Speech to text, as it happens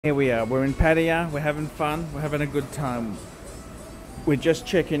Here we are, we're in Pattaya, we're having fun, we're having a good time. We're just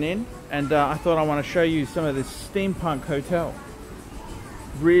checking in and I thought I want to show you some of this steampunk hotel.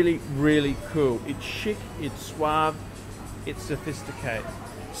 Really, really cool. It's chic, it's suave, it's sophisticated.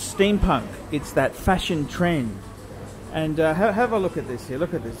 Steampunk, it's that fashion trend. And have a look at this here,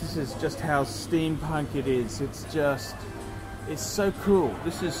 look at this. This is just how steampunk it is. It's so cool.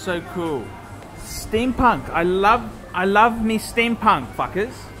 This is so cool. Steampunk, I love me steampunk,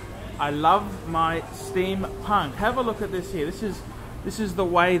 fuckers. I love my steampunk. Have a look at this here. This is the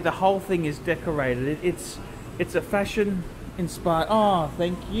way the whole thing is decorated. It's a fashion inspired. Oh,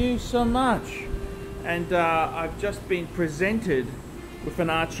 thank you so much. And I've just been presented with an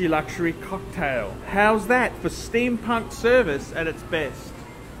ArchieLuxury cocktail. How's that for steampunk service at its best?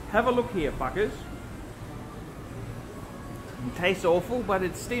 Have a look here, fuckers. It tastes awful, but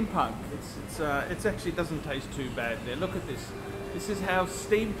it's steampunk. It actually doesn't taste too bad there. Look at this. This is how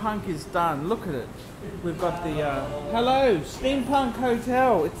steampunk is done. Look at it. We've got the hello steampunk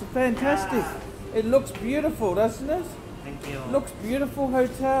hotel. It's fantastic. It looks beautiful, doesn't it? Thank you. Looks beautiful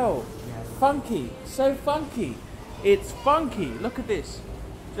hotel. Yes. Funky, so funky. It's funky. Look at this.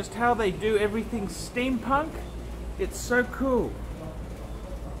 Just how they do everything steampunk. It's so cool.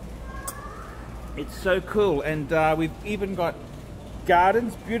 It's so cool, and we've even got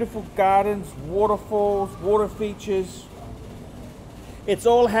gardens, beautiful gardens, waterfalls, water features. It's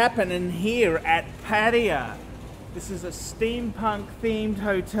all happening here at Pattaya. This is a steampunk themed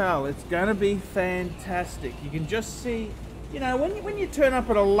hotel. It's gonna be fantastic. You can just see, you know, when you turn up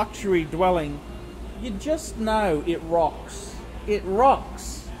at a luxury dwelling, you just know it rocks. It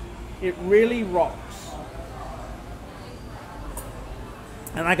rocks. It really rocks.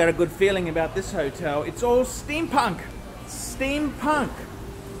 And I got a good feeling about this hotel. It's all steampunk. Steampunk.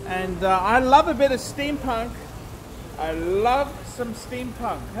 And I love a bit of steampunk. I love some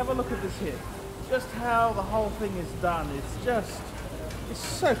steampunk. Have a look at this here. Just how the whole thing is done. It's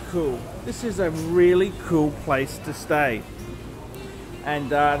so cool. This is a really cool place to stay. And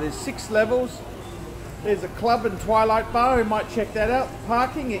there's 6 levels. There's a club and twilight bar. We might check that out.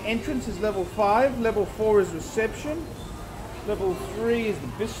 Parking and entrance is level 5. Level 4 is reception. Level 3 is the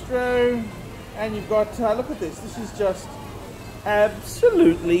bistro, and you've got, look at this, this is just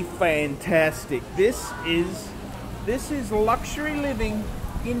absolutely fantastic. This is luxury living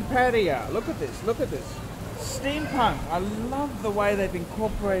in Pattaya. Look at this, look at this. Steampunk, I love the way they've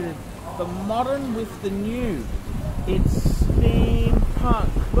incorporated the modern with the new. It's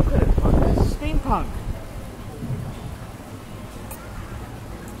steampunk, look at it, it's steampunk.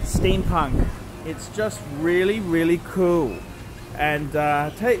 Steampunk, it's just really, really cool. And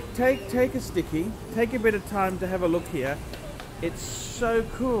take a sticky, take a bit of time to have a look here. It's so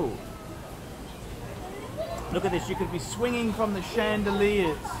cool. Look at this, you could be swinging from the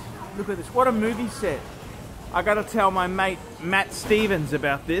chandeliers. Look at this, what a movie set. I gotta tell my mate Matt Stevens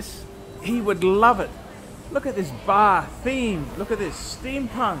about this. He would love it. Look at this bar themed, look at this,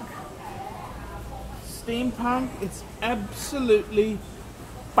 steampunk. Steampunk, it's absolutely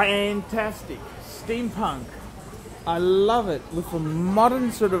fantastic. Steampunk. I love it with a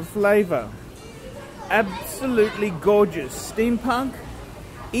modern sort of flavor. Absolutely gorgeous. Steampunk,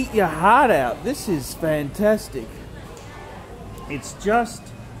 eat your heart out. This is fantastic. It's just,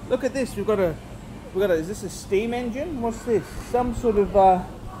 look at this. We've got a, is this a steam engine? What's this? Some sort of,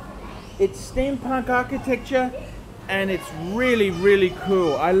 it's steampunk architecture and it's really, really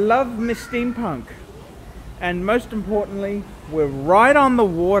cool. I love my steampunk. And most importantly, we're right on the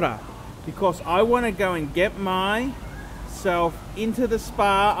water. Because I want to go and get myself into the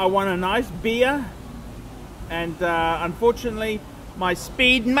spa. I want a nice beer. And unfortunately, my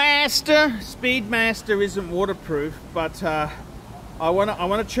Speedmaster isn't waterproof. But I want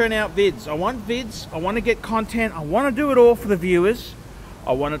to churn out vids. I want vids. I want to get content. I want to do it all for the viewers.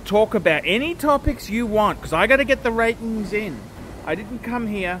 I want to talk about any topics you want. Because I got to get the ratings in. I didn't come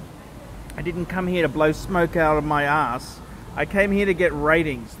here to blow smoke out of my ass. I came here to get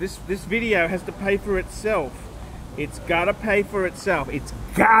ratings. This video has to pay for itself. It's gotta pay for itself. It's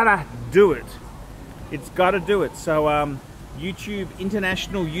gotta do it. It's gotta do it. So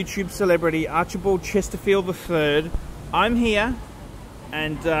international YouTube celebrity Archibald Chesterfield III, I'm here,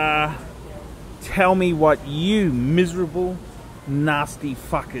 and tell me what you miserable, nasty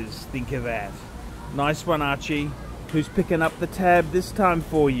fuckers think of that. Nice one, Archie. Who's picking up the tab this time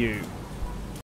for you?